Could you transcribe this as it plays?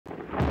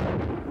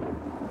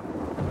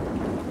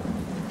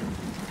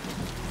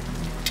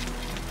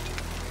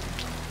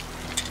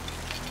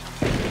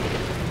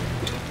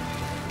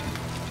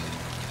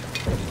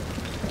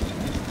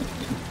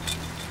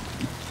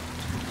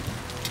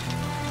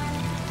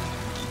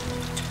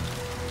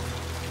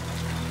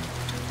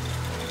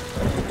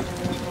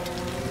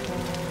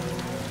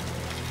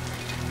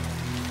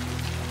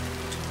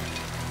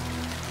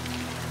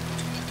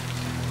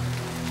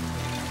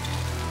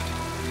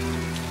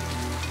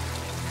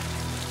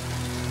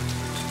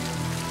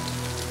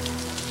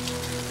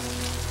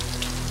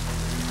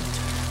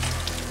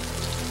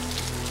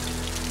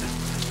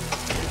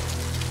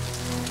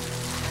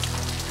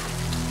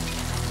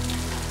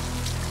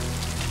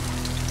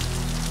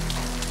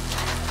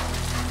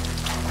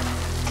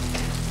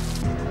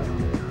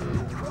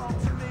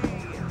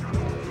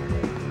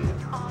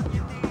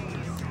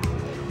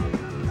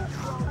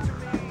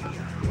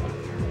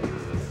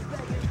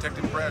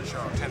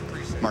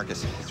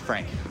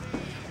Frank,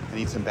 I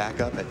need some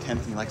backup at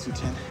 10th and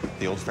Lexington,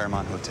 the old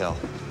Fairmont Hotel.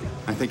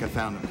 I think I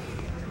found him.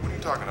 What are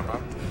you talking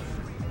about?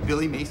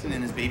 Billy Mason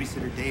and his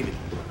babysitter, David.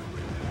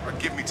 All right,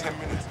 give me 10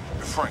 minutes.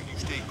 But Frank, you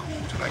stay cool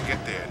till I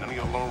get there. None of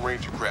your Lone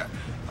Ranger crap.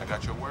 I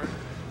got your word?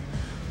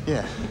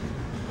 Yeah.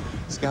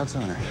 Scout's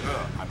honor.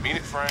 I mean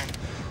it, Frank.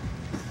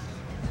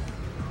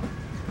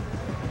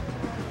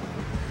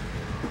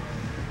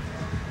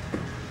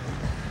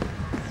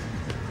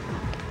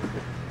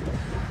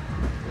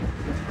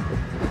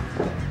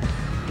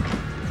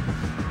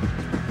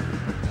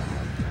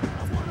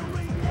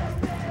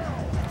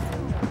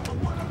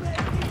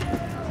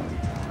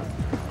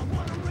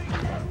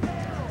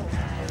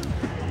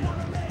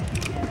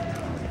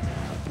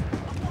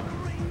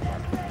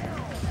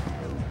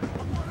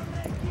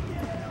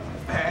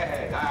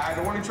 I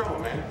don't want any trouble,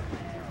 man.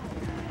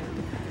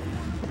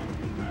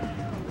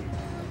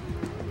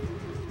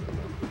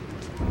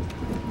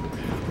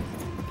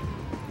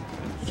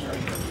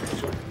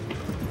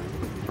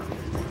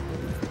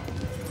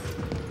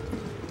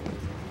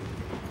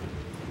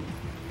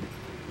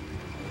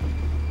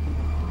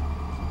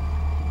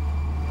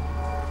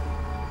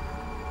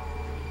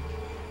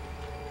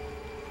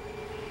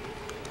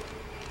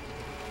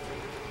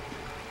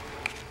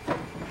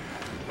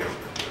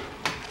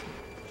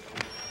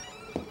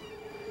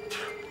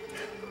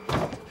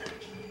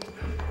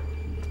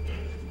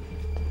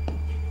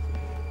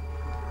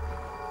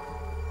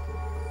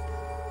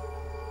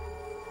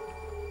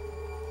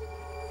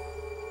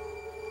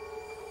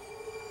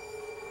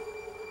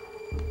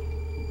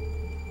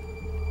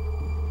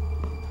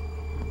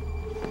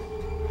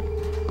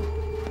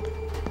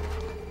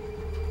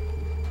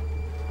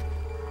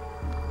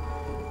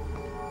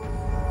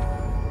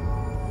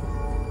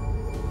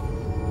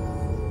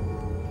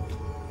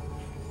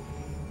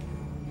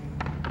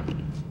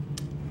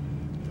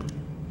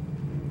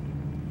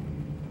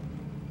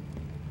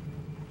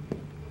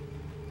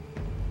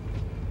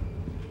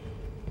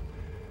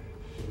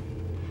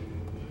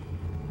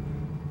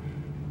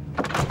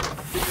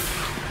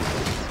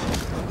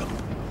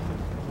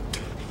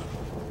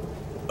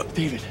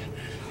 David.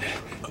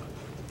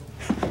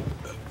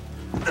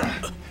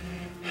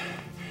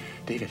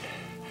 David.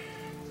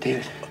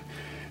 David.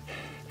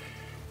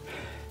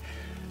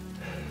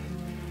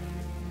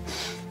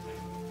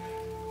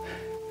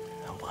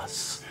 Help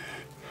us.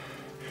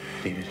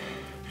 David,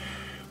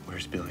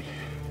 where's Billy?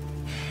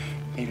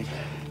 David,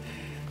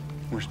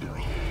 where's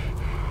Billy?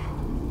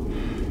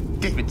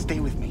 David, stay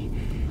with me.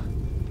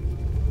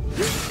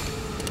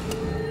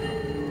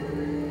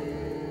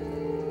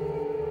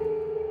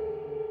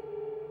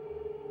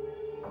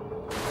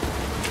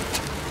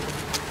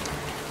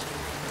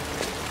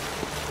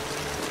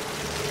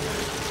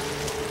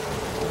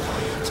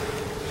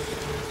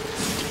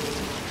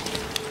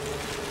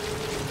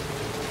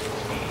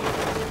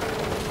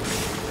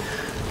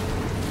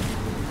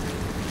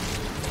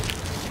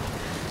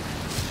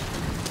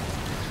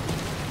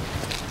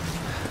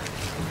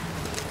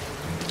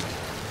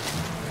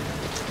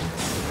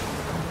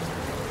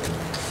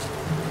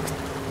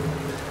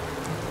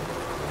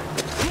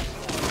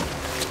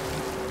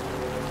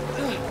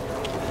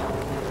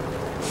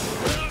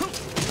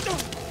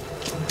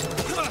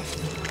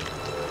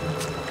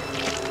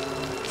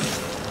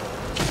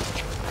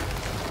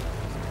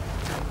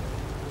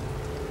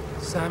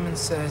 Simon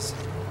says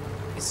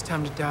it's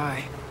time to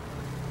die.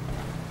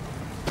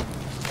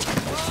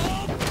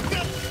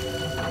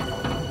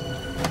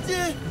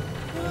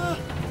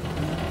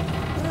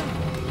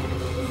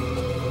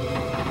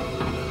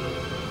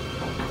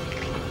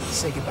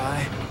 Say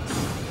goodbye.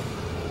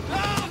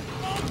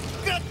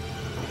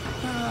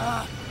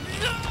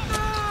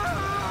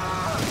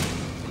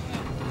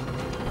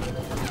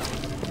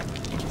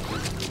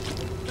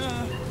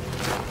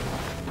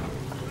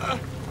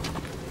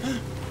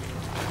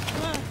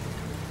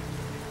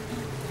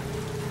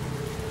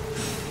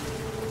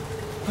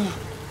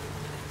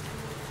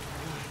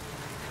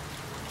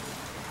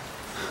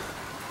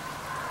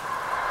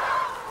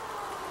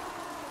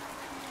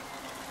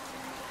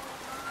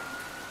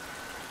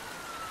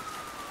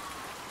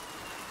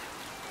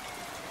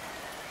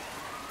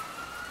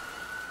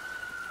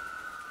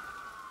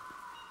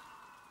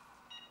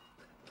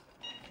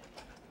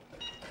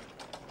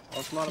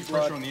 A lot of blood.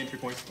 Pressure on the entry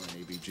point.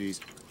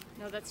 ABGs.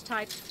 No, that's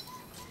tight.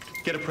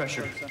 Get a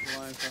pressure.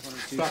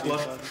 Stock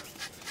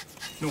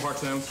left. No heart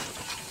sounds.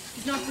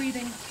 He's not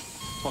breathing.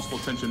 Possible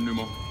tension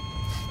pneumo.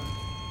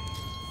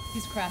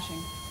 He's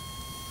crashing.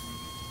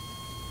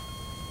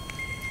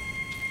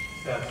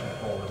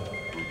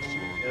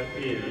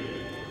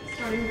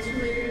 Starting 2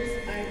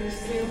 meters, I was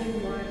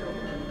sailing wide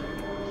open.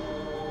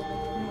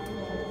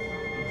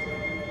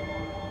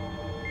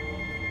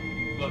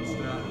 Blood's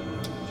down.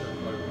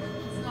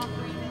 He's not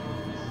breathing.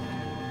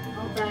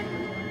 I'll bang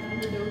him.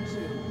 Window 2.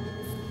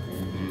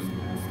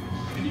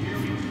 Can you hear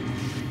me?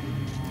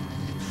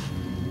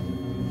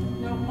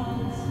 No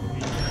pulse.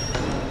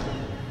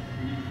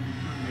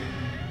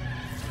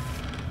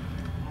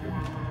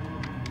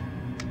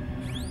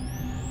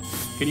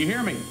 Can you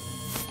hear me?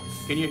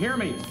 Can you hear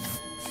me?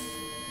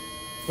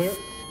 Clear.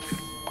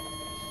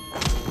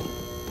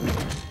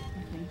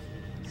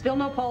 Still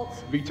no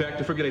pulse. VTAC,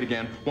 defibrillate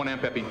again. 1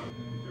 amp epi.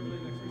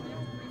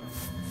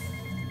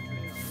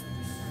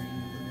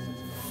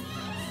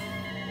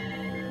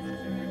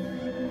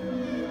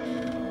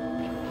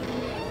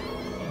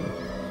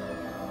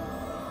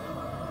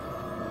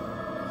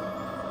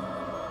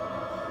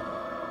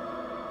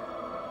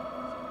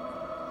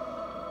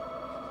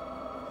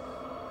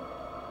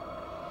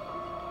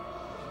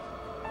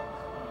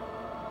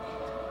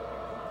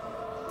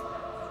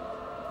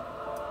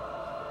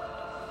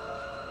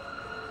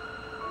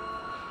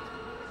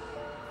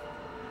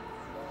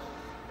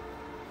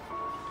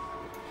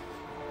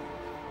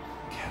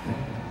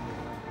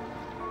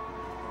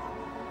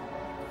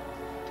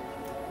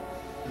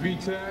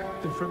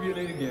 VTAC,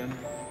 defibrillate again.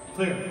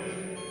 Clear.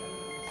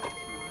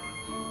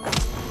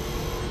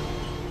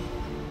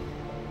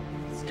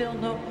 Still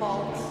no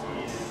pulse.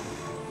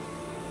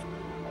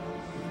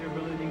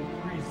 Defibrillating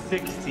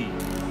 360.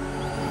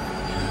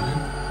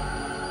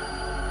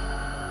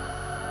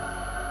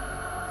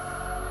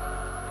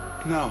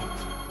 No.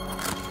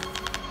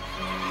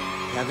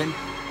 Kevin?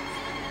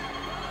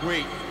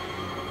 Wait.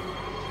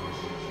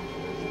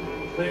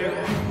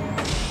 Clear.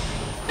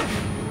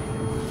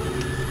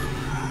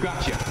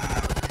 Gotcha.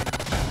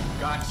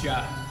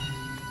 Gotcha.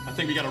 I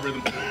think we got a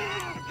rhythm.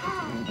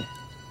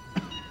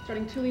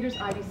 Starting 2 liters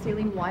IV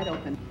saline wide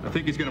open. I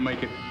think he's gonna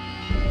make it.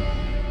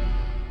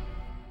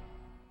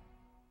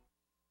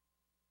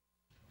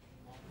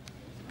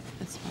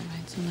 That's my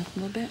right, zoom up a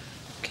little bit.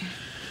 Okay.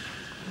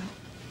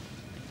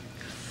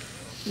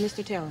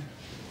 Mr. Taylor,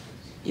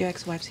 your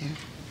ex-wife's here.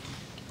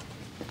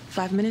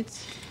 5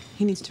 minutes,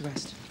 he needs to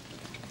rest.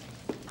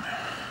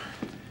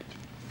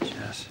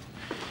 Jess.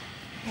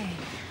 Hey.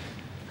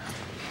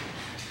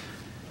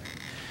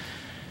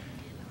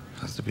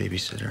 How's the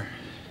babysitter?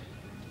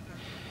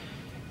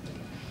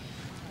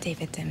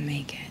 David didn't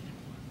make it.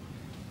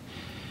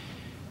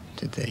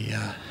 Did they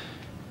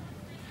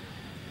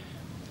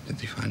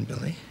find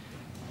Billy?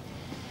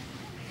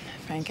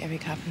 Frank, every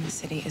cop in the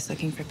city is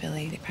looking for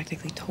Billy. They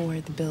practically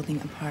tore the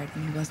building apart,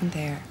 and he wasn't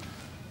there.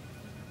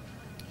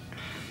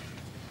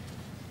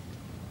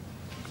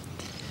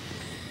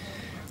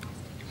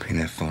 Bring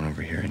that phone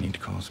over here. I need to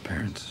call his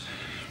parents.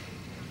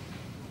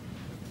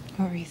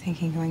 What were you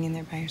thinking going in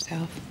there by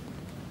yourself?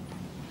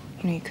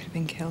 You know you could have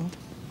been killed.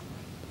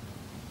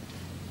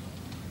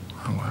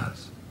 I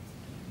was.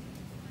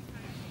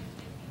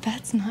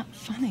 That's not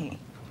funny.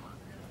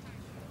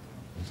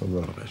 It's a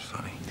little bit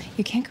funny.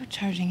 You can't go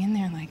charging in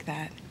there like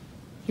that.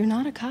 You're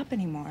not a cop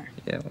anymore.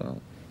 Yeah,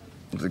 well,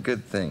 it's a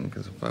good thing,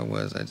 because if I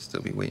was, I'd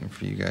still be waiting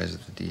for you guys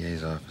at the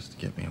DA's office to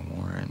get me a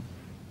warrant.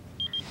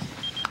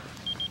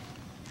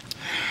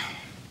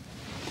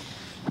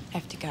 I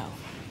have to go.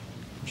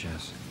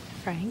 Jess.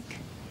 Frank,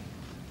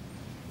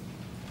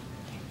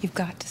 you've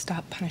got to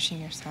stop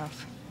punishing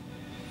yourself.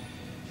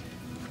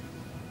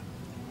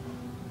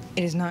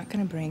 It is not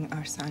going to bring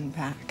our son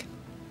back.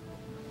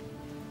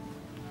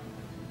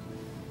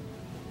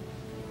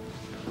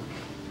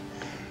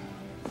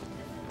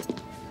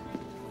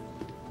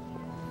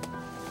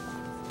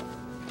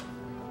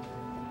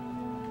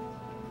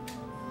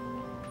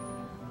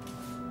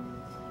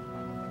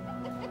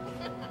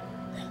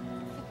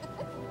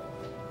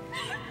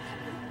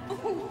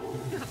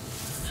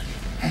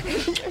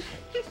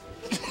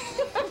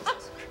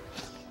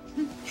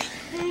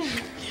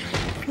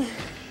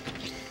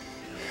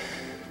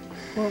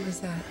 What was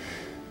that?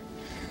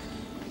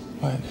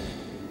 What?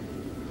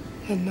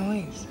 The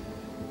noise.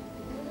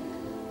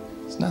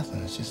 It's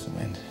nothing. It's just the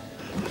wind.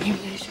 Maybe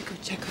I should go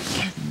check on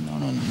Kevin.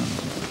 No.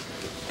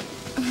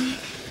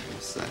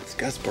 Besides,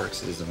 Gus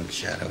barks at his own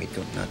shadow. He'd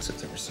go nuts if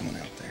there was someone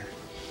out there.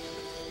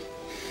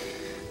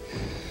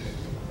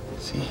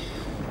 See?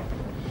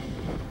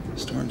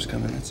 Storm's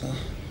coming, that's all.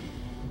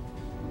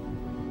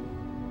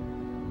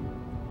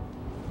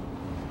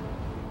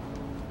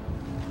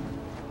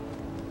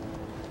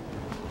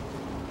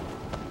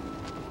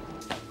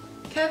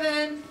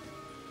 Kevin!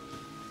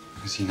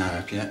 Is he not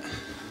up yet?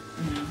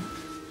 No.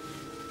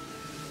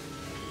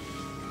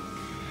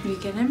 You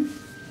get him?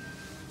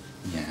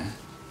 Yeah.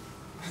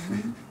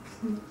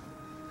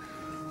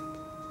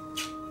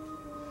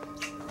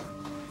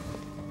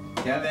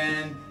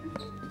 Kevin!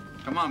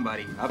 Come on,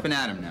 buddy. Up and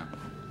at him now.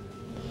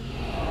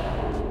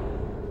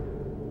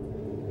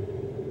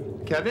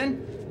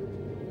 Kevin?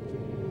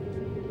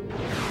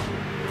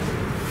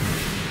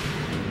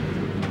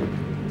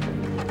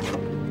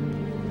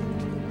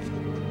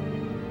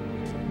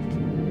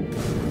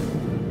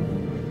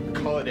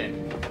 Call it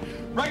in.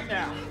 Right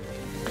now!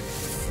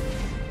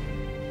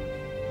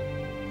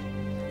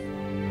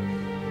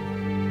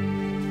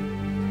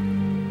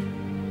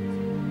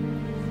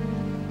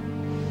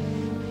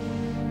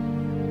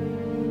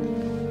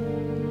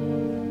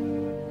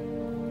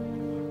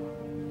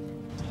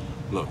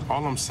 Look,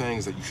 all I'm saying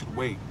is that you should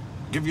wait.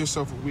 Give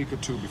yourself a week or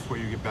two before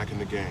you get back in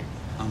the game.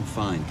 I'm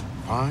fine.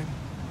 Fine?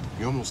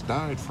 You almost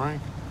died,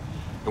 Frank.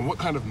 And what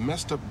kind of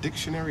messed up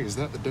dictionary is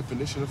that the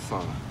definition of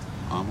fine?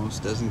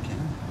 Almost doesn't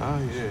count. Ah,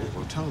 yeah.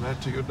 Well, tell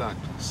that to your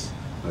doctors.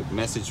 Look,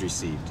 message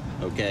received,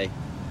 okay?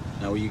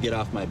 Now will you get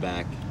off my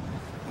back?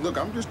 Look,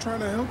 I'm just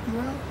trying to help you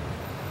out.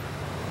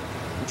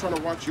 I'm trying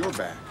to watch your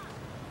back.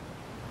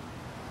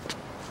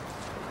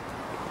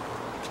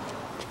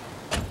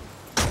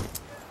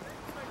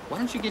 Why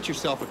don't you get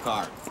yourself a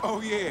car? Oh,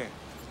 yeah.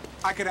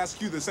 I could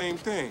ask you the same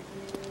thing.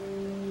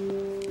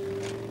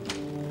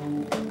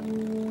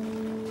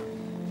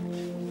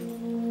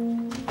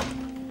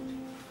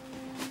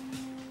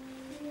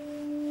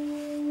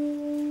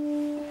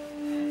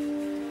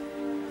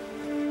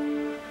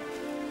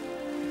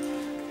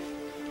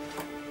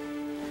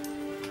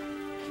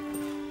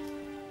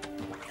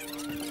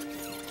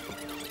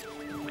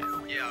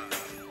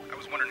 I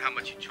was wondering how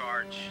much you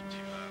charge to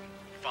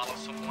follow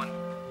someone.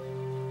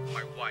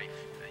 My wife.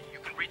 You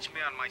can reach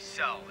me on my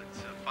cell.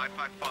 It's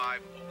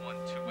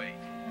 555-0128.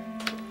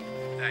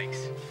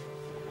 Thanks.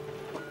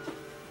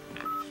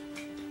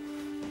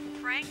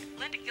 Frank,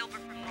 Linda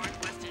Gilbert from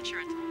Northwest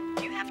Insurance.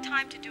 Do you have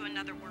time to do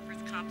another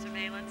workers' comp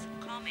surveillance?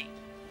 Call me.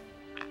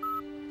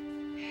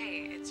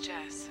 Hey, it's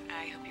Jess.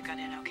 I hope you got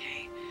in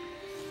okay.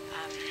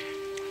 I'm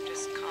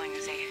just calling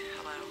to say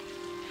hello.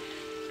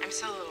 I'm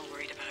still a little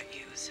worried about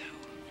you, so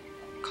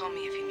call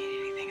me if you need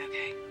anything,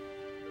 okay?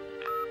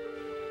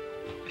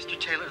 Mr.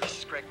 Taylor, this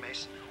is Greg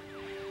Mason.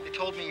 They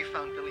told me you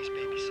found Billy's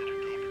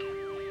babysitter,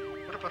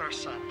 David. What about our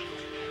son?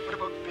 What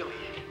about Billy?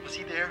 Was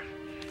he there?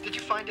 Did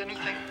you find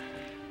anything?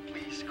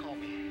 Please call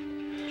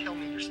me. Tell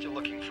me you're still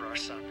looking for our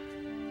son.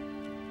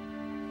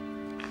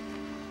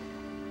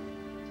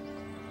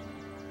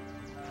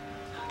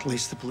 At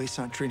least the police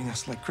aren't treating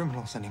us like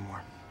criminals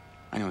anymore.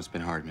 I know it's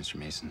been hard, Mr.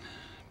 Mason,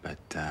 but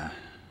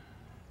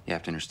you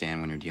have to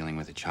understand when you're dealing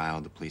with a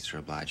child, the police are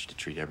obliged to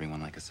treat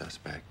everyone like a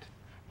suspect.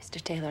 Mr.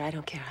 Taylor, I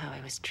don't care how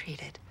I was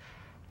treated.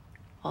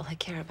 All I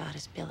care about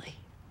is Billy.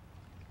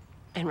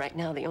 And right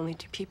now, the only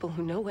two people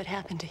who know what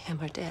happened to him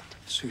are dead.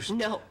 Susan.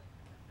 No.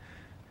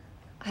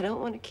 I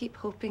don't want to keep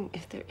hoping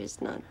if there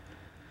is none.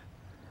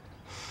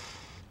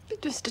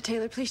 But Mr.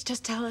 Taylor, please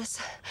just tell us,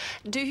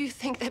 do you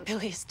think that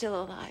Billy is still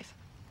alive?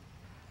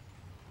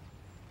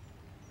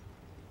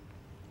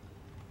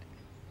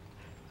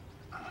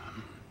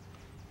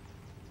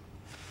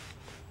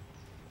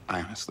 I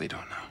honestly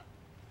don't know.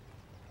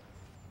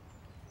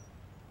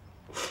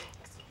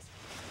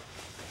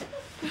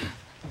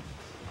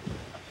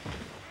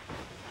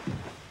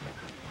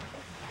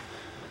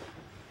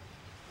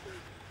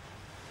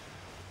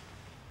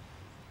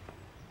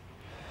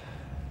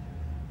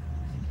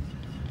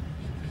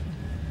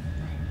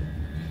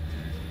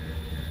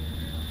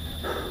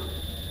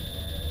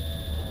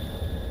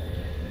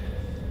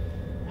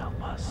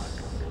 Help us.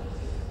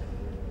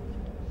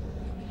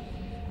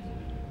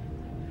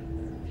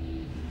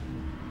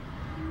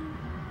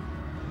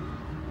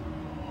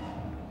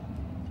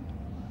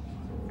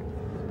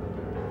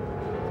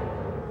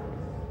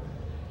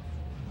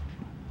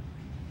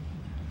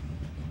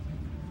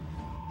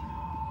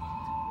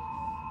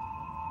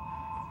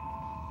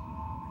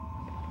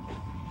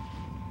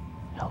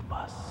 Help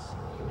us.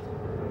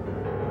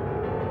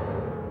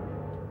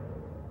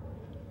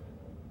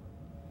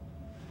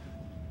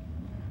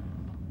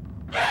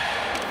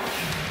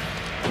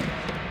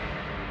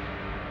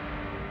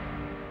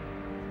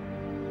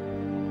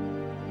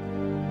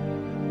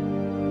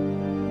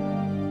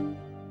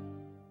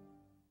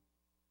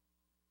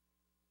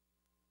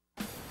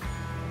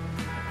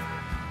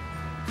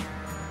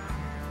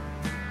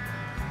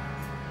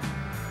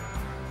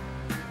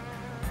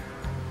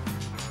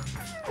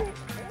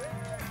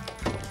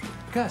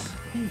 Gus,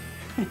 hey.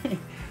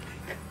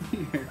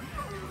 Come here.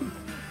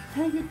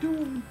 How you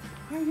doing?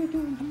 How you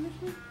doing? Do you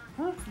miss me?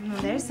 Huh?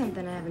 Well, there's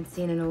something I haven't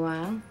seen in a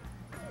while.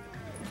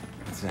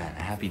 What's that,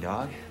 a happy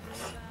dog?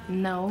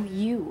 No,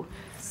 you.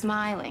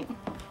 Smiling.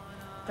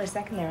 For a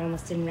second there, I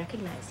almost didn't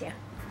recognize you.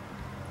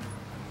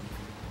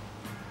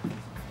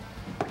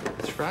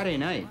 It's Friday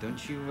night.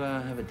 Don't you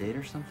have a date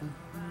or something?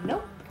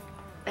 Nope.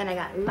 And I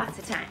got lots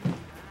of time.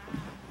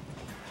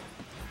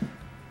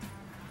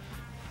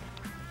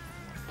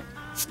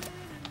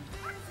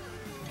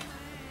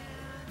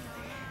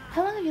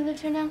 How long have you lived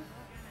here now?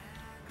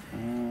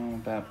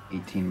 About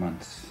 18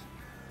 months.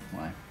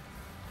 Why?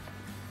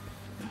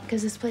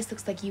 Because this place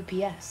looks like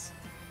UPS.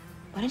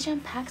 Why don't you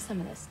unpack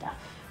some of this stuff?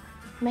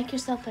 Make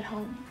yourself at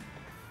home.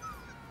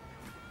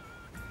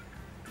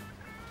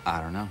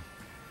 I don't know.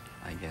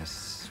 I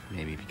guess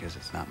maybe because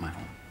it's not my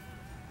home.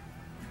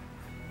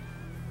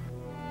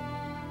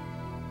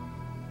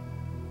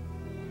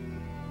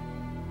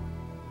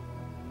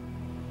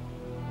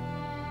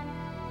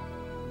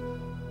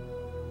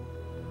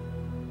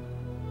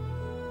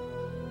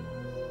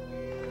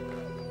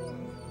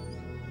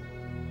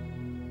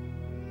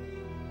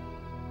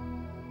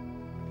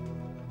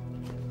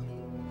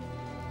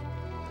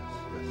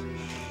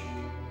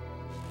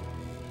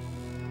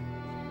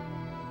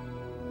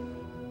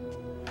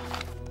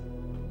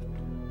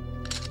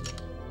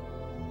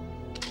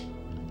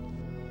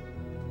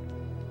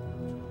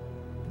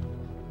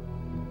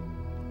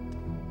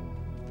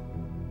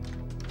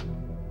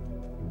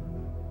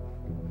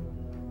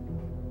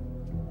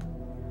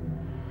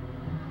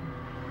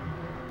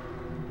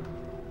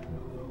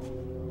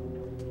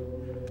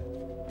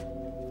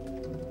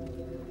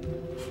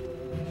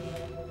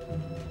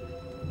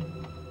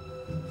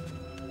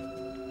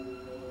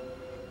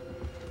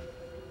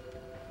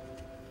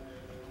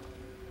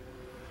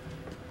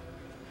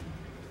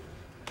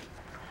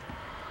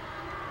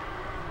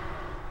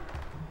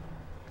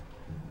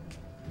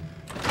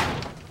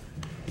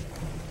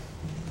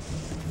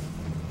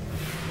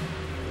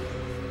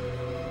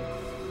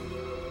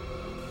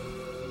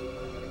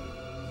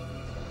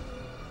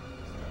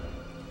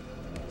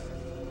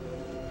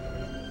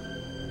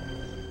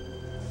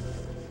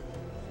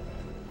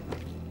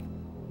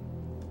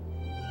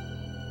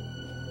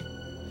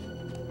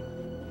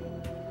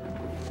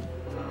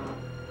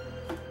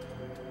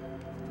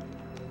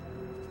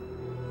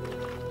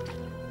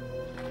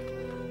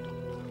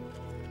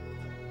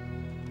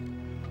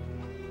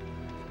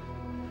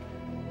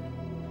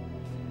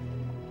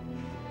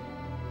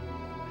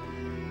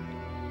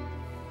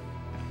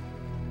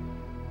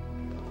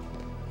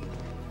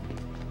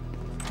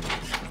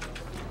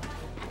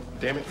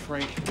 Damn it,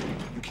 Frank.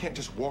 You can't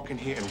just walk in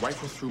here and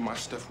rifle through my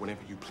stuff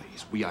whenever you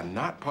please. We are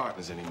not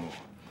partners anymore.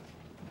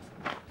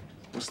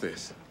 What's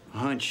this? A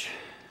hunch.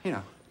 You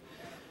know,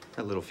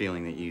 that little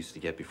feeling that you used to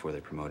get before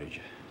they promoted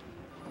you.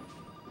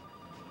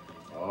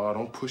 Oh,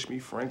 don't push me,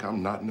 Frank.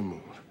 I'm not in the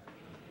mood.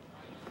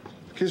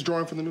 Kid's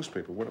drawing from the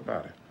newspaper. What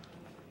about it?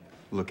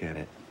 Look at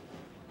it.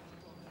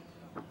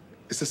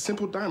 It's a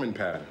simple diamond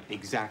pattern.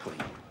 Exactly.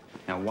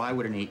 Now, why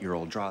would an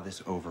 8-year-old draw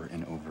this over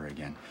and over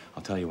again?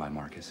 I'll tell you why,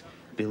 Marcus.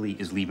 Billy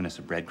is leaving us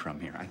a breadcrumb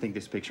here. I think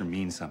this picture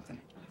means something.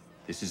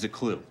 This is a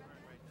clue.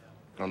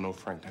 Oh, no,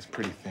 Frank, that's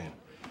pretty thin.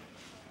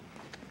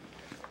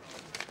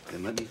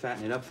 Then let me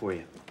fatten it up for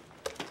you.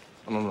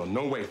 Oh,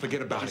 no way.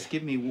 Forget about it. Just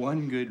give me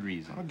one good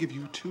reason. I'll give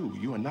you 2.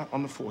 You are not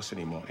on the force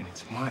anymore, and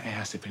it's my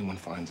ass if anyone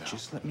finds out.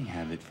 Just let me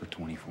have it for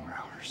 24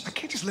 hours. I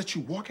can't just let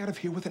you walk out of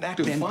here with an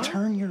active Then fire.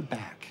 turn your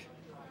back.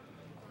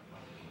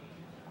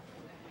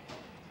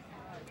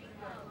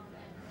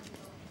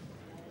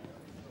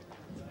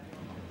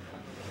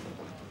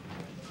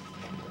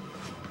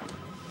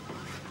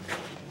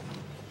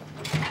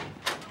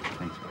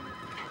 Thanks, buddy.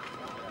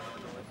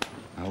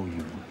 I owe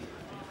you one.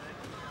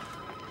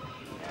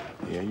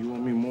 Yeah, you owe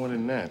me more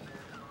than that.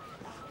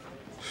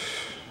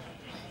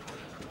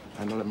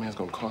 I know that man's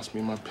gonna cost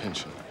me my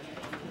pension.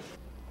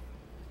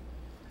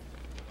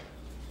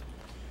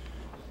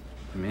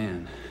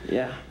 Man.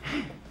 Yeah.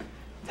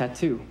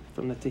 Tattoo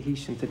from the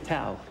Tahitian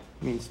Tatau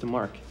means to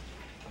mark.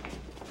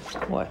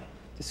 What?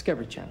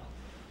 Discovery Channel.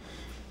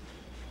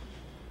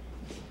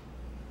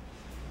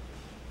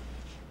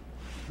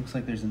 Looks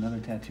like there's another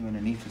tattoo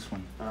underneath this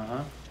one.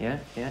 Uh-huh. Yeah.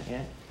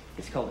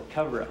 It's called a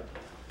cover-up.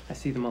 I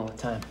see them all the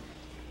time.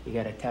 You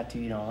got a tattoo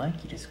you don't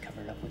like, you just cover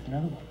it up with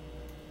another one.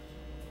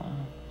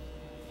 Wow.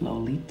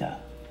 Lolita.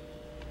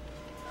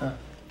 Huh.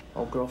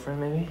 Old girlfriend,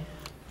 maybe?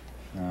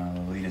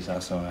 Lolita's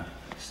also a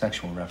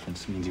sexual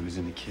reference. It means he was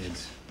into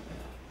kids.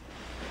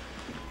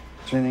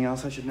 Is there anything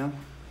else I should know?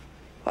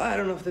 Well, I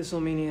don't know if this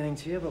will mean anything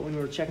to you, but when we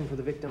were checking for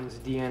the victim's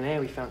DNA,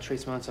 we found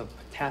trace amounts of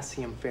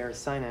potassium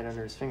ferricyanide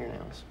under his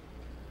fingernails.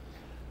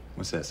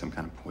 What's that, some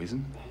kind of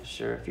poison?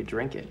 Sure, if you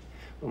drink it.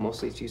 But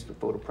mostly it's used for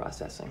photo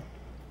processing.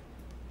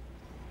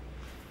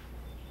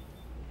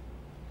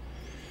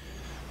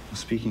 Well,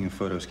 speaking of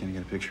photos, can I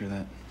get a picture of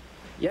that?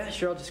 Yeah,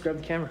 sure, I'll just grab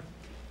the camera.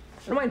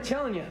 I don't mind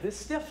telling you, this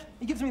stuff,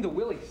 it gives me the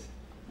willies.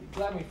 I'm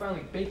glad we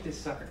finally baked this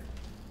sucker.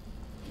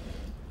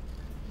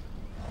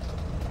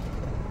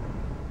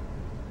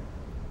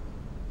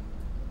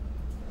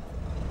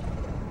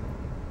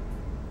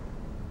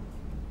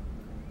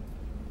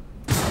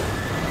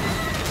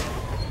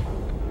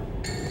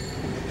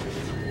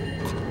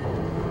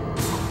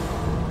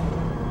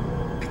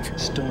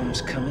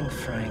 Storm's coming,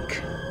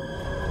 Frank.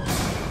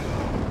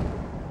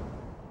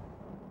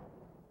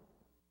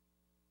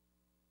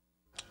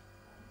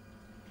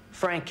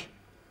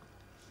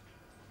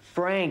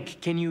 Frank,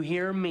 can you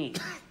hear me?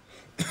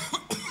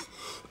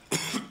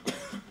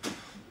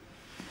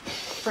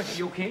 Frank,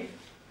 you okay?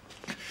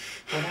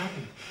 What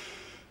happened?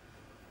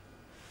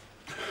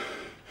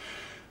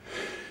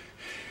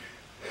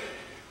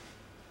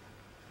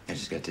 I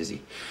just got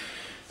dizzy.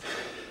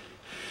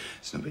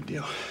 It's no big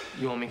deal.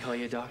 You want me to call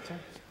you a doctor?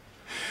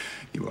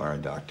 You are a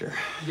doctor.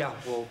 Yeah,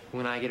 well,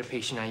 when I get a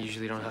patient, I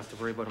usually don't have to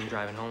worry about him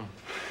driving home.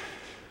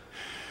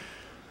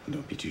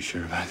 Don't be too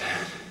sure about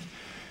that.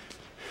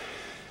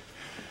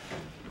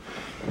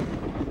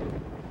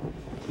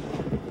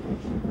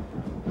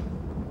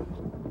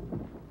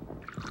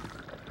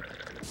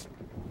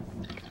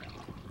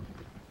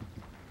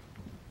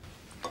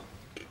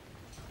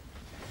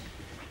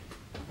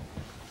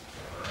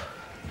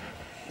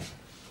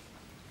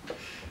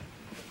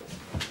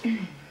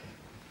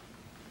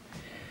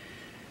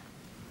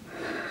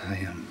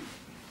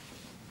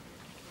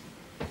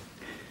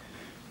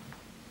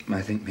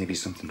 I think maybe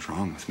something's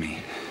wrong with me.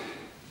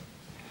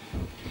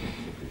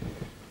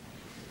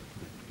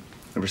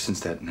 Ever since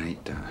that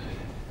night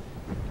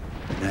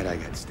I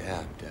got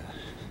stabbed,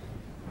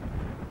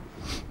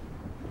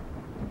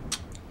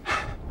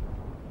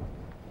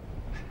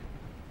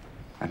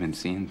 I've been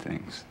seeing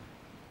things.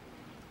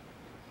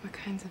 What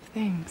kinds of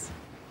things?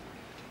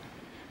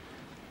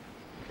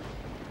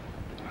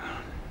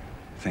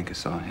 I think I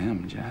saw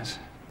him, Jazz.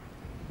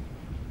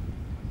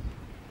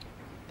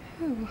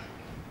 Who?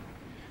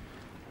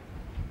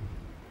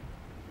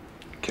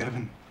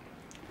 Kevin.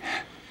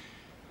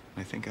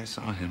 I think I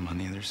saw him on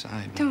the other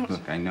side. Don't.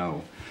 Look, I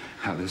know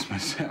how this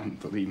must sound,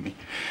 believe me.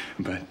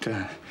 But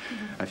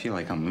I feel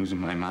like I'm losing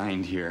my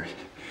mind here.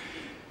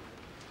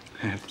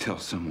 I have to tell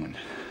someone.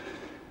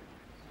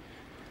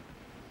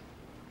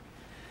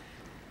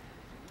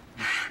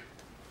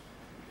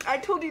 I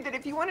told you that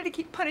if you wanted to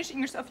keep punishing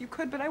yourself, you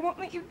could, but I won't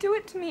let you do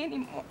it to me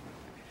anymore.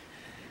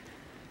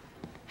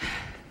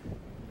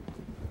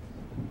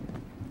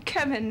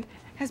 Kevin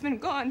has been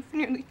gone for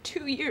nearly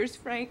 2 years,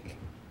 Frank.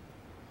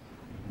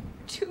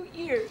 2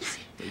 years.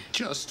 I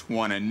just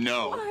want to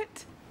know.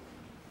 What?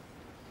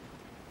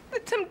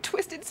 That some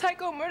twisted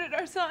psycho murdered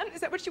our son?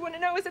 Is that what you want to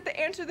know? Is that the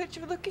answer that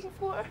you're looking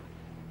for?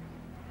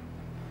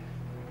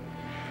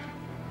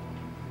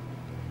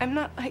 I'm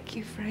not like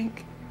you,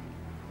 Frank.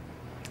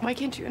 Why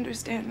can't you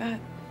understand that?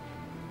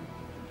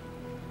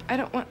 I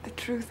don't want the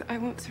truth. I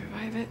won't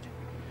survive it.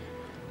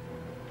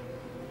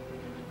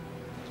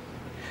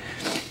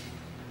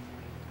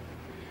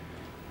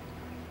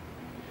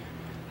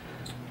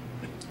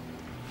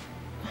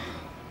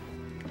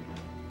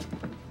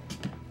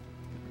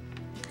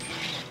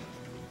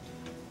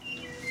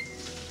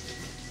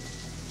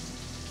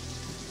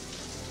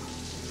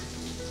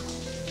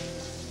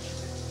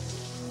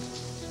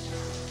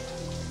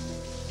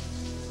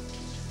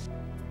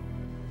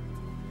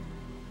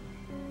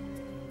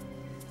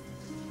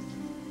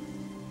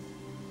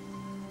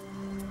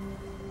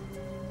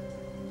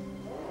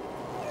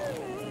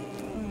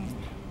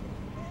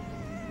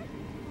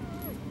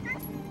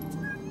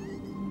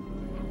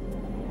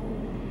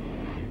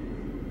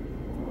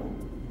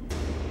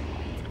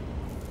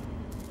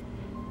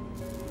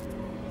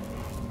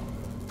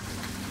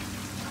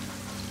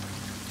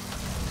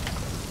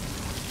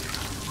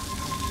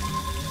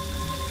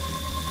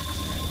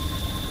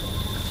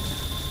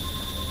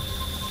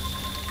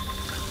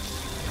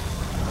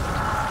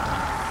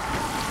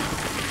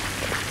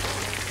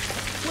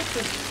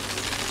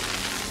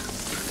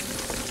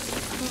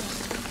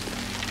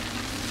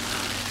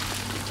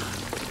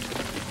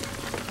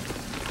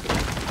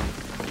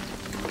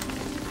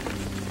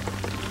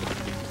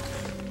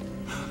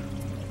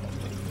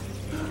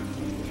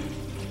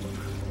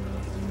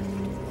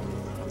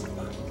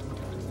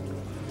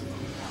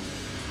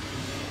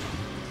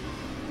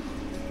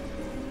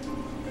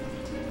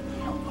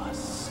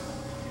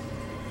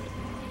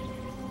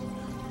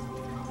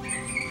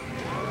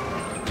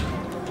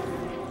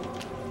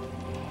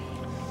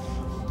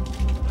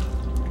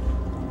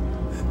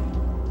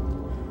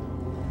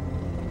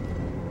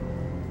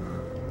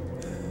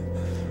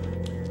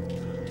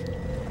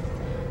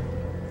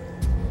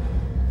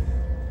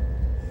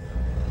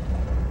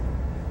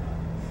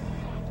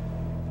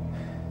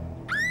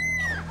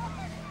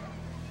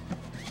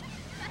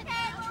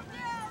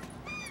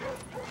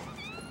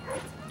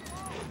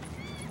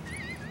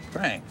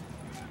 Frank,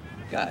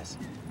 guys.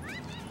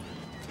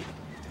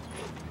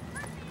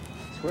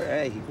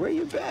 Where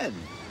you been?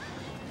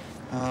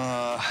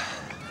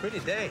 Pretty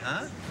day,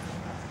 huh?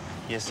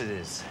 Yes, it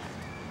is.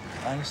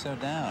 Why are you so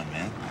down,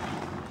 man?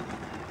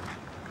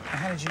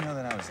 How did you know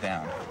that I was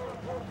down?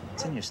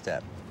 It's in your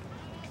step.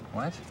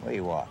 What? The way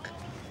you walk.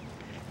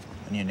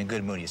 When you're in a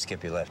good mood, you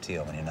skip your left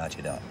heel. When you're not,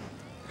 you don't.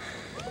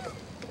 I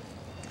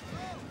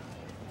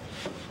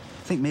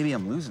think maybe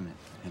I'm losing it,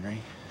 Henry.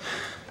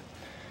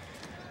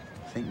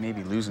 I think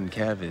maybe losing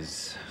Kev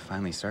is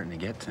finally starting to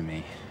get to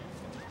me.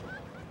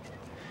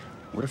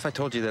 What if I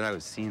told you that I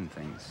was seeing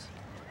things?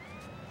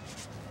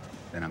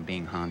 That I'm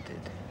being haunted?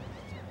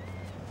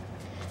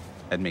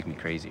 That'd make me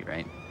crazy,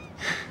 right?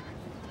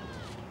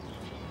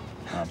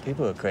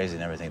 People who are crazy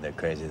never think they're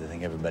crazy. They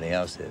think everybody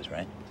else is,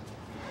 right?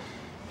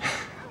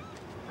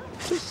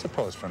 Just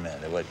suppose for a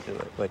minute that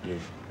what you're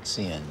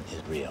seeing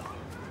is real.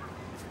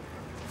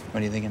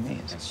 What do you think it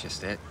means? That's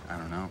just it. I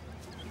don't know.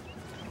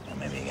 Well,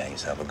 maybe you got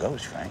yourself a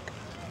ghost, Frank.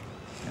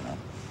 You know,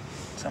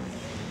 some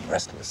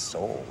restless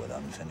soul with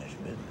unfinished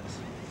business.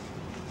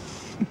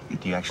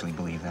 Do you actually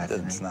believe that,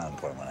 Henry? It's not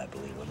important what I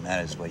believe. What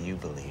matters is what you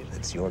believe.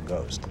 It's your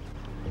ghost.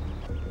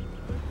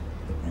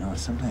 You know,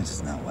 sometimes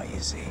it's not what you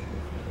see.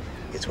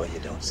 It's what you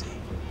don't see.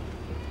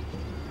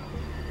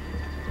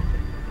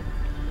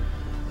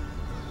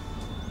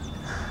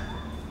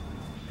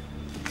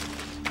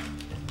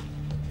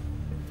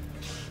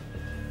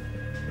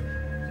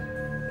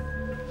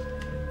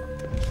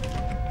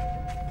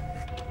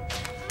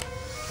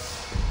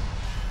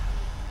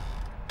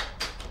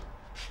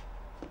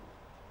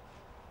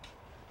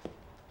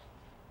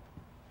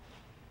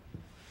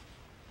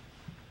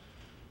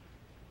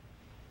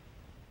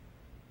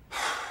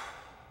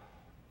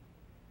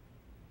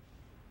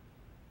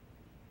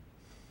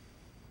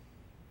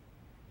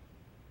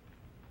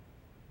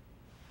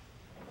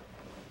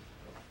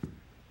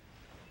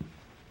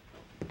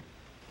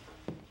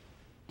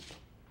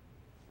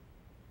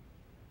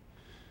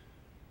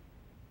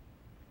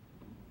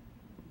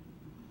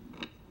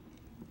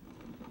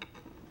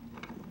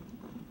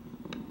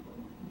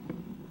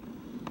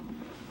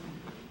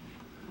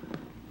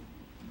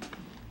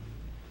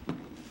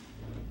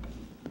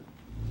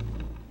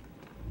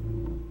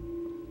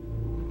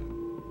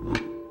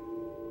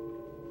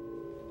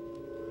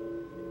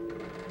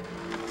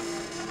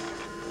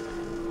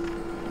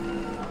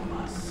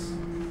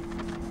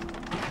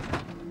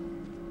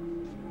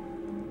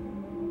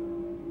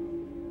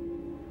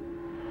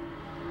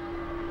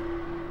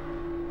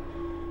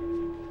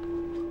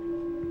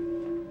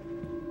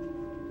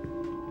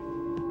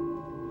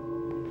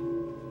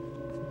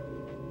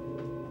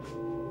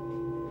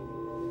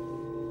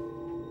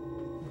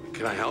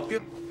 Can I help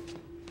you?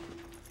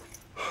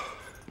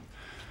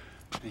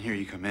 I hear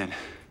you come in.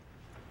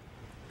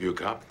 You a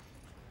cop?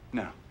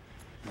 No.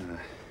 I'm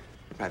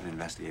a private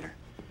investigator.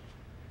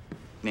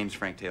 Name's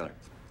Frank Taylor.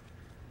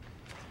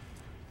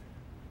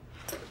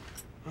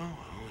 Oh,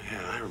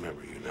 yeah, I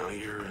remember you now.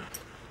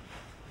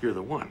 You're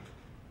the one.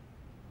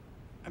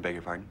 I beg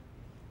your pardon?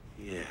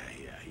 Yeah,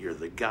 you're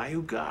the guy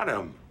who got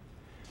him.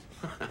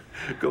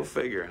 Go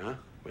figure, huh?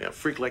 Yeah, a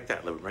freak like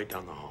that living right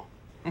down the hall.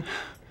 I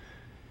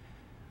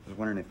was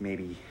wondering if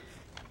maybe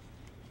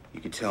you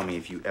could tell me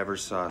if you ever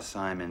saw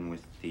Simon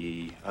with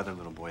the other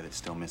little boy that's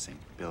still missing,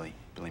 Billy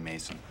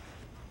Mason.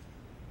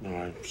 No,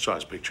 I saw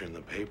his picture in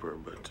the paper,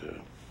 but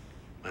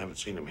I haven't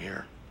seen him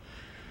here.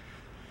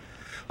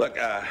 Look,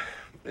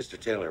 Mr.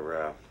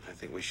 Taylor, I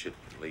think we should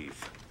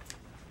leave.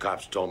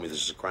 Cops told me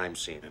this is a crime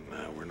scene, and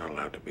we're not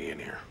allowed to be in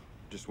here.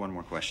 Just one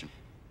more question.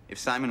 If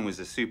Simon was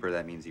a super,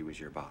 that means he was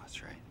your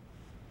boss, right?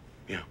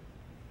 Yeah.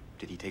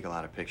 Did he take a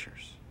lot of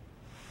pictures?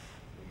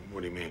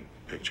 What do you mean,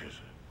 pictures?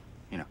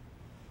 You know,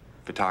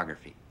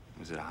 photography.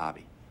 Was it a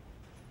hobby?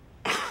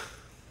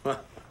 Well,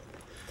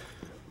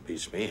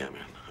 beats me. I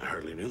mean, I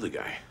hardly knew the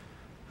guy.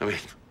 I mean,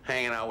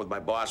 hanging out with my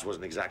boss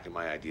wasn't exactly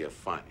my idea of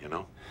fun, you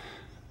know?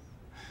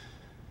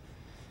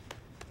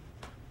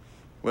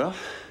 Well,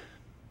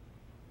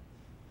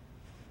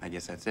 I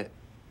guess that's it.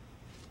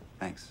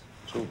 Thanks.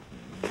 So,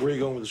 where are you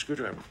going with the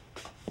screwdriver?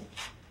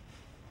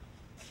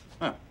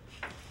 Oh,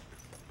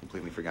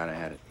 completely forgot I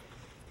had it.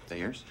 Is that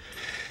yours?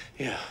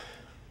 Yeah.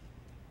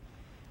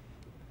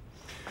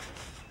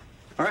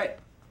 All right.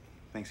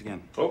 Thanks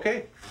again.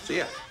 Okay. See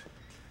ya.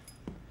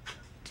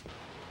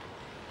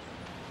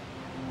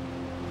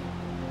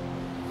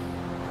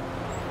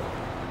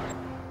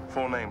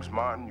 Full name's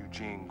Martin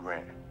Eugene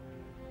Grant.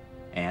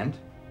 And?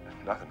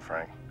 Nothing,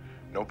 Frank.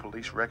 No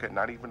police record,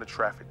 not even a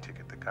traffic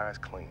ticket. The guy's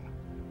clean.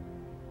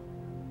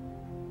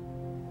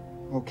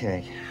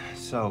 Okay,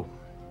 so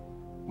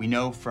we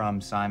know from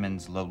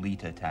Simon's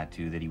Lolita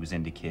tattoo that he was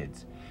into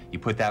kids. You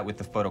put that with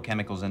the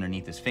photochemicals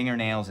underneath his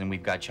fingernails, and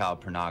we've got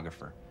child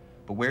pornographer.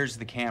 But where's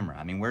the camera?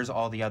 I mean, where's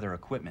all the other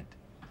equipment?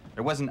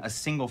 There wasn't a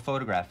single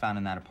photograph found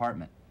in that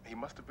apartment. He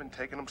must have been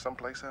taking them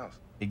someplace else.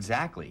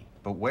 Exactly,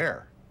 but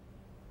where?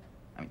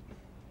 I mean,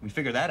 we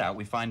figure that out,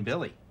 we find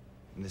Billy.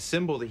 And the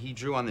symbol that he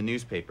drew on the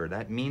newspaper,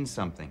 that means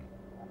something.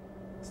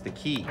 It's the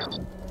key.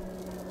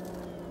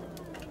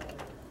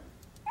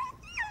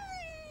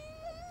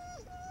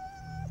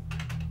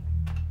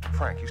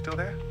 Frank, you still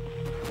there?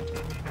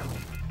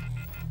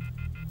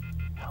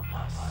 Help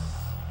us.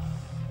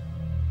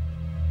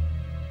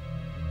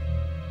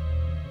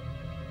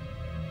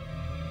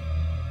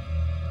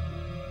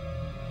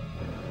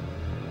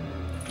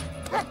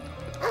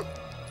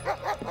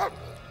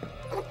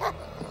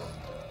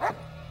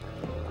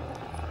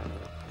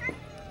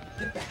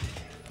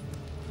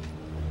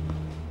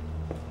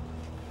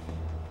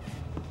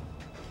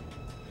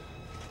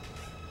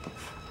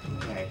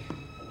 Okay.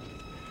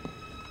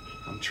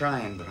 I'm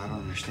trying, but I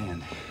don't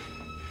understand.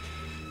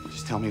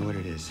 Just tell me what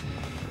it is.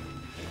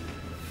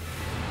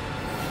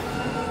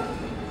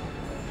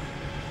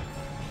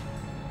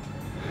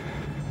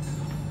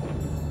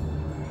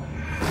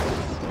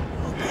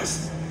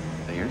 Is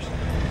that yours?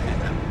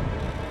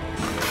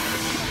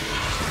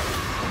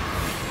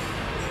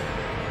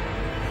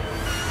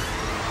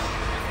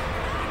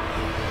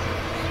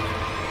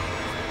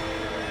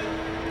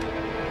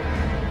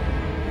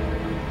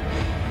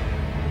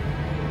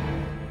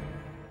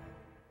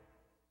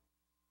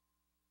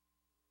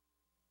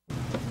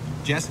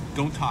 Jess,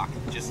 don't talk.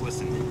 Just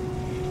listen.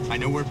 I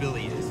know where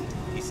Billy is.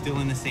 He's still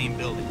in the same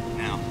building.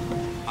 Now,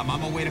 I'm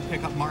on my way to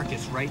pick up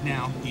Marcus right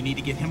now. You need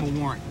to get him a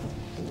warrant.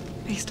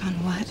 Based on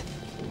what?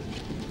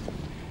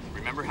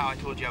 Remember how I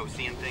told you I was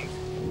seeing things?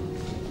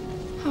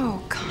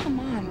 Oh, come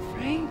on,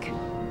 Frank.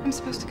 I'm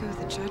supposed to go with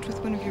the judge with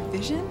one of your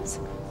visions?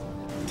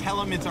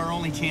 Tell him it's our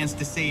only chance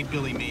to save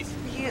Billy Mason.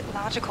 Be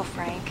logical,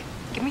 Frank.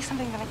 Give me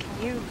something that I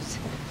can use.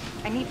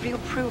 I need real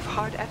proof,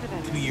 hard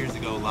evidence. 2 years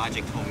ago,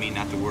 logic told me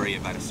not to worry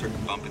about a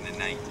certain bump in the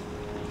night.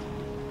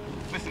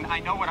 Listen, I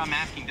know what I'm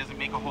asking doesn't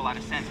make a whole lot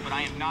of sense, but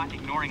I am not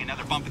ignoring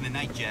another bump in the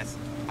night, Jess.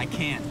 I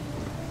can't.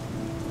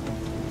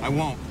 I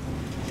won't.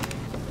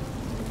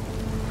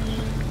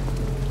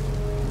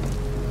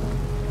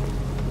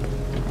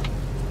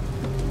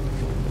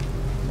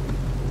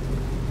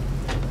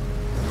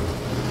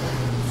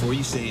 Before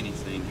you say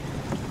anything,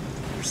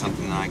 there's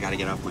something that I gotta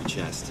get off my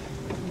chest.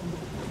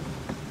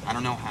 I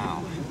don't know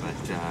how, but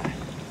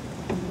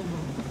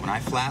when I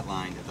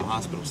flatlined at the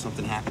hospital,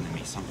 something happened to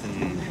me.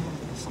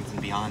 Something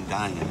beyond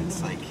dying.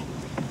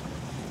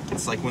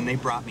 It's like when they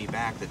brought me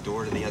back, the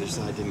door to the other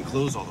side didn't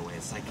close all the way.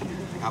 It's like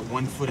I got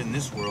one foot in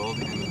this world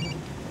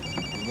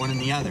and one in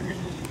the other.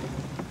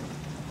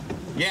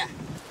 Yeah.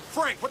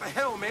 Frank, what the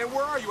hell, man?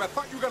 Where are you? I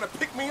thought you were gonna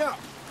pick me up.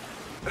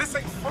 This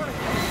ain't funny.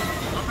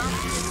 I'm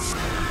out here.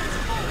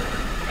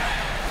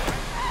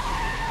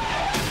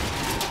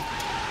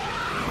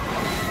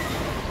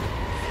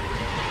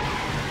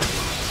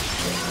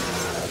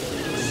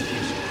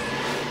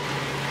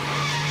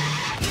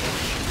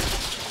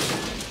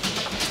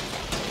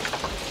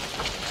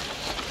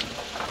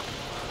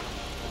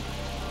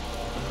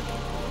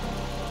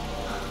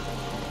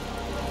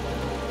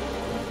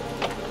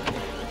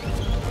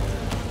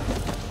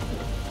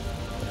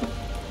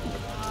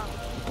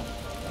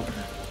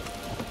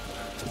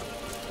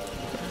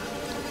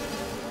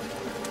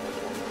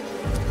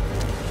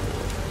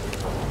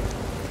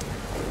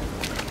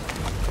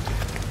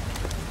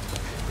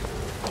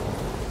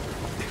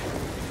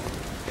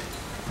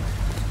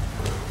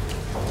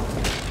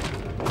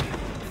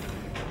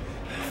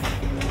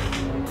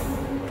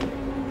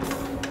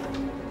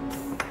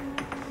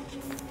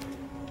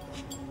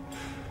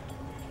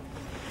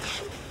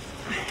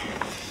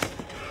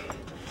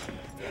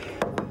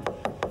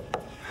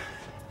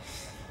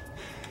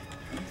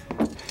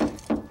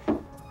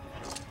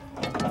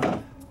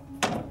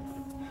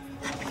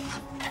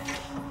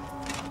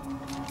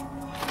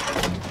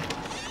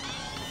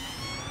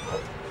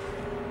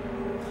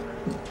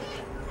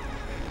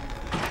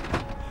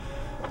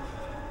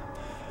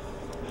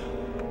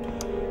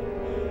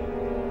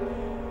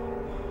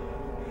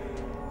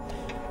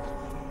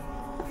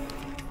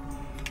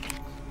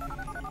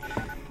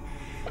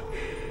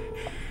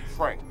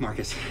 Frank?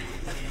 Marcus,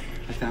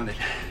 I found it.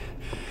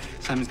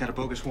 Simon's got a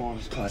bogus wall in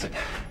his closet.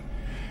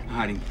 A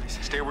hiding place.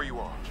 Stay where you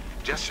are.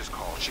 Jess just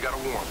called. She got a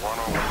warrant. We're on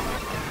our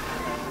way.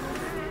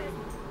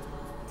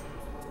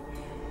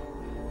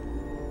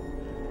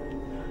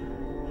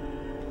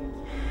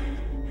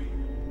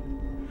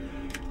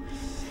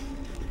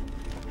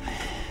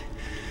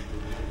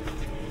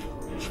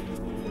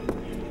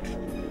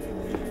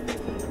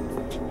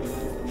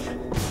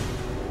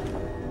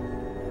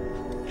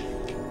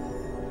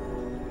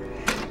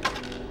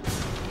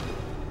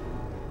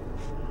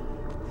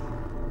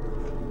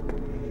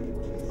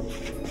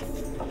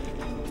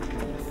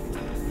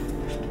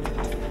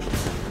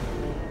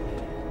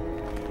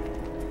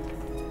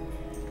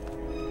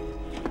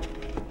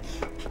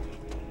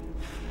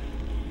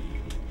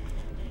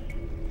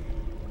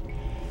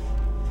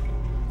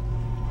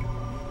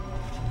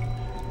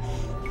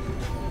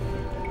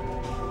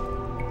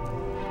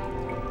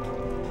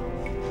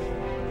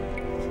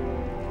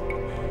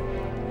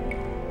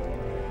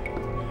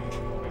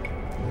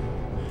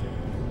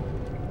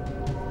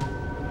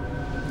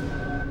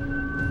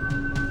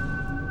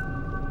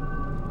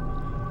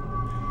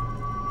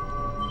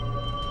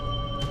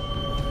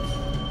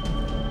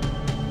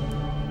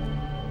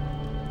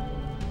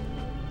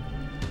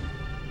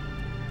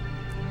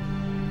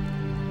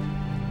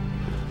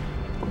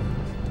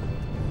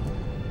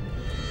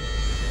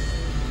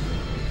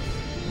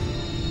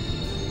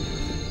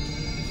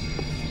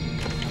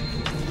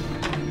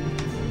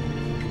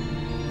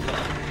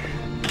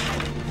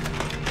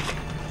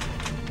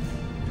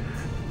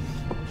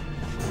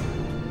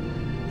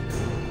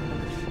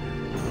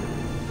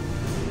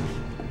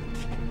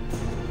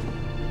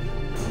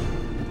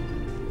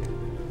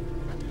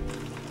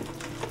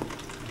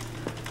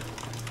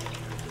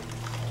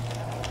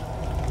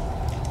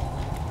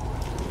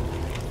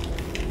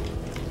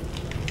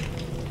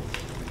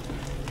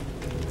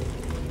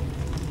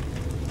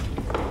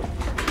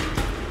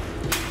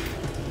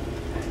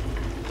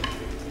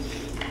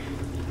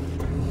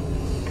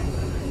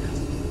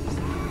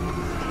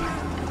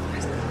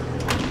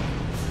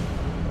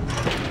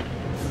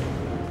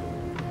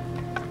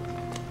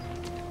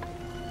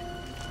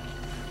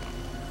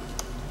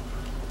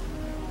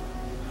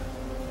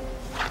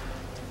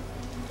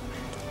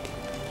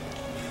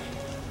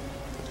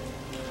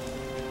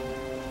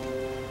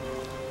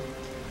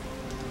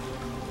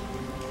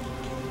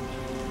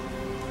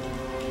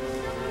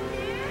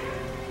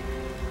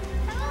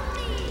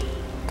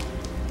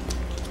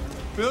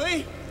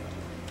 Billy?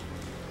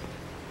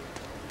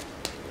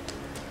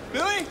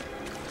 Billy?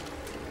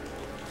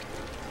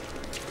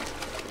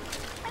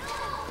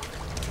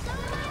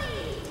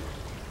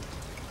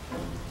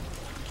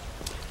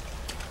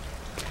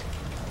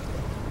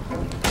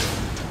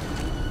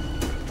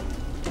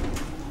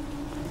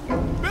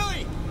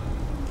 Billy?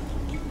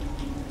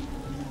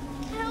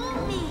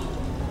 Help me!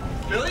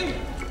 Billy?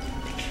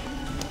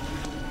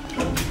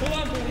 Hold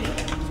on, Billy.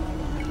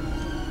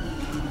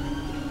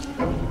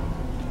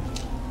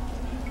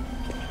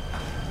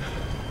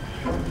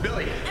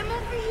 Billy. I'm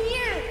over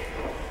here!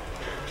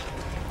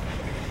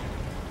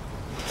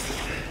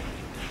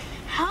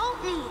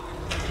 Help me!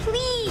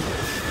 Please!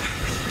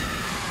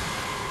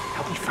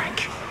 Help me,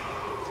 Frank.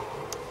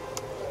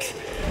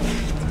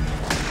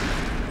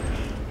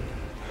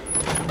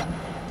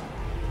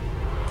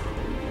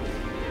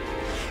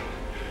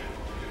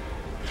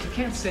 You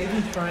can't save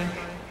me, Frank.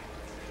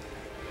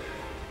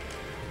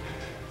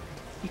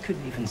 You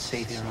couldn't even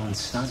save your own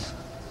son.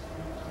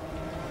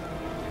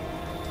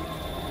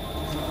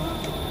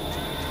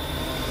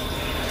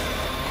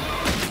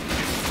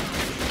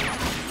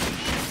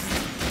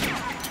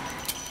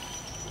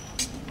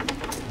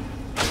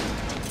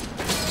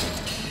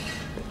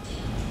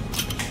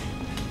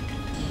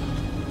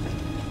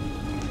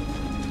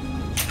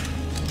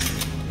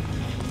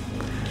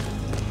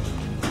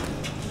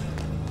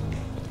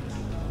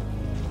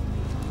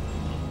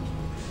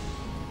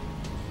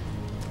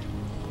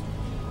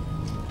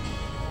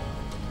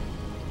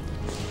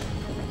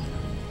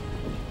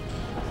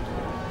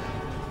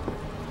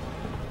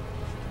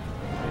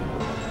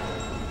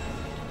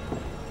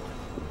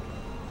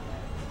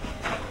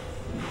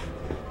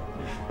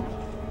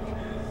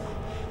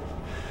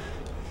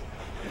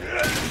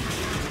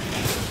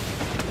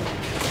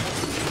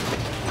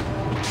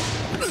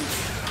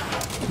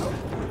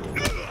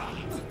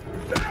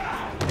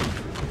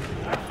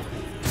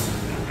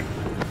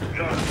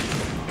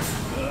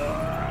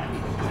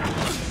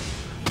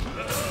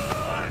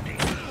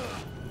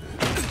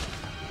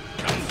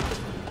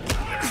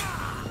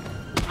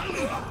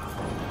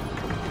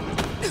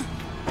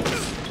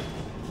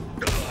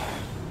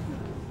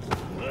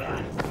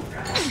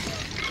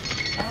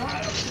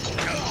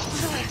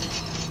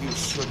 You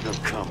shouldn't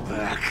have come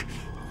back.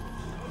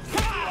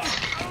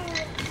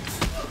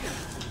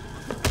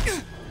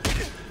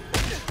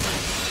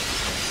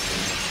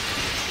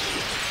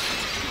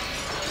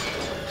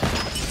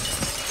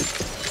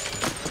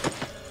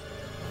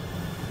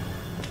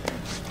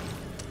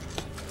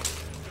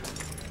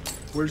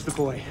 Where's the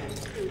boy?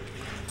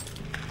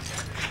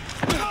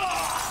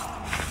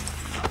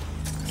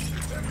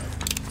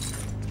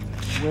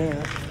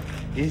 Where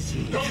is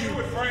he? Don't do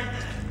it, Frank!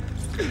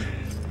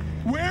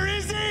 Where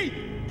is he?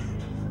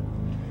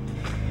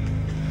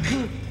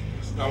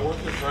 It's not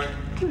worth it, Frank.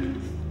 Do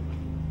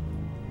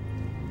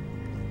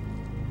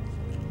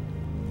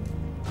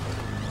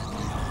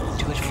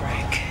it,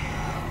 Frank.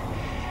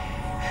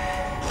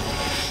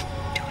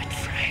 Do it,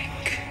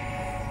 Frank.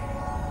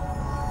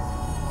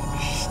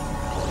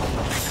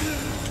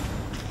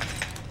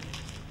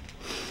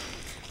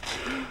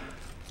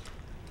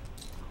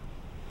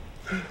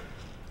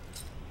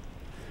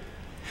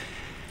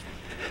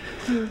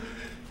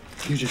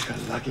 You just got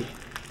lucky.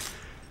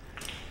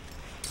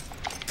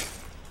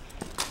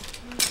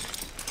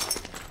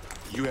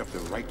 You have the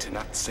right to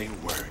not say a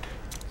word.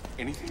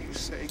 Anything you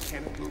say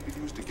can and will be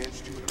used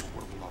against you in a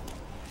court of law.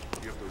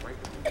 You have the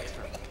right to be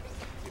determined.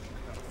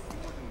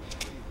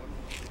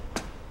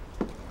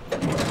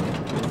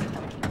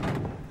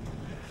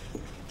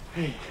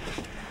 Hey.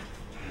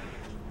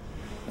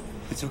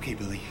 It's okay,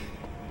 Billy.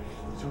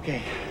 It's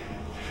okay.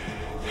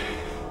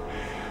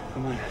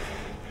 Come on.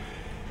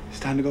 It's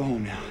time to go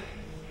home now.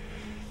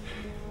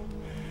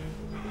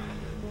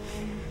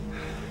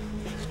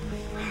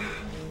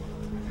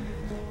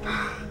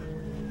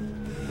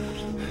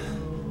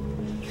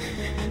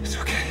 It's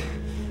okay.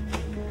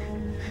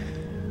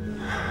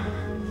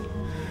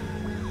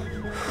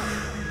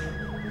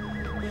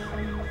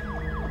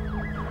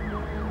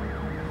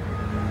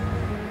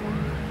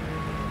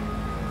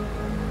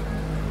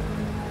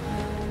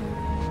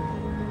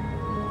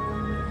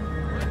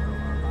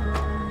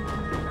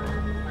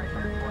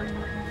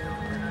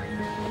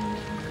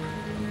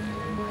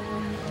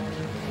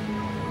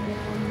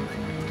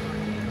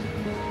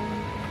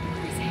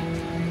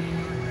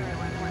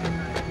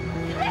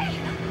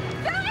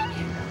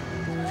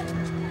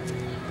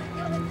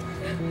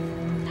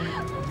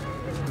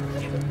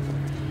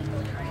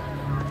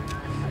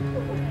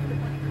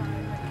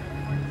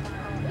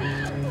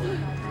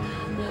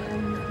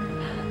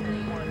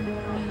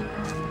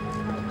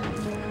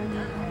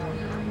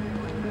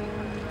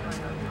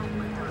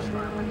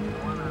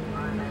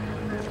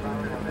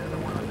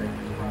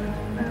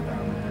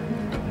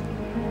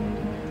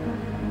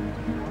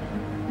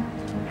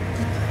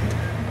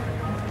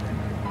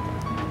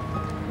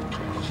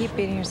 Keep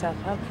beating yourself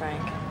up,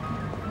 Frank.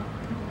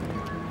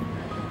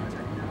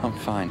 I'm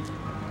fine.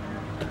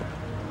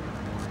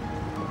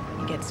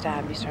 You get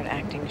stabbed, you start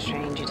acting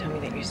strange. You tell me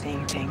that you're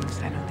seeing things.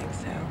 I don't think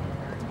so.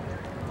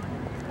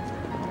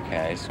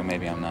 Okay, so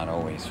maybe I'm not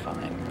always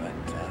fine, but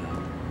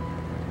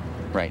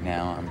right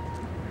now I'm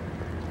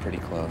pretty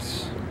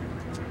close.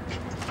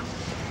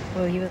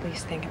 Will you at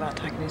least think about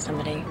talking to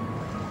somebody?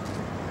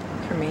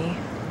 For me?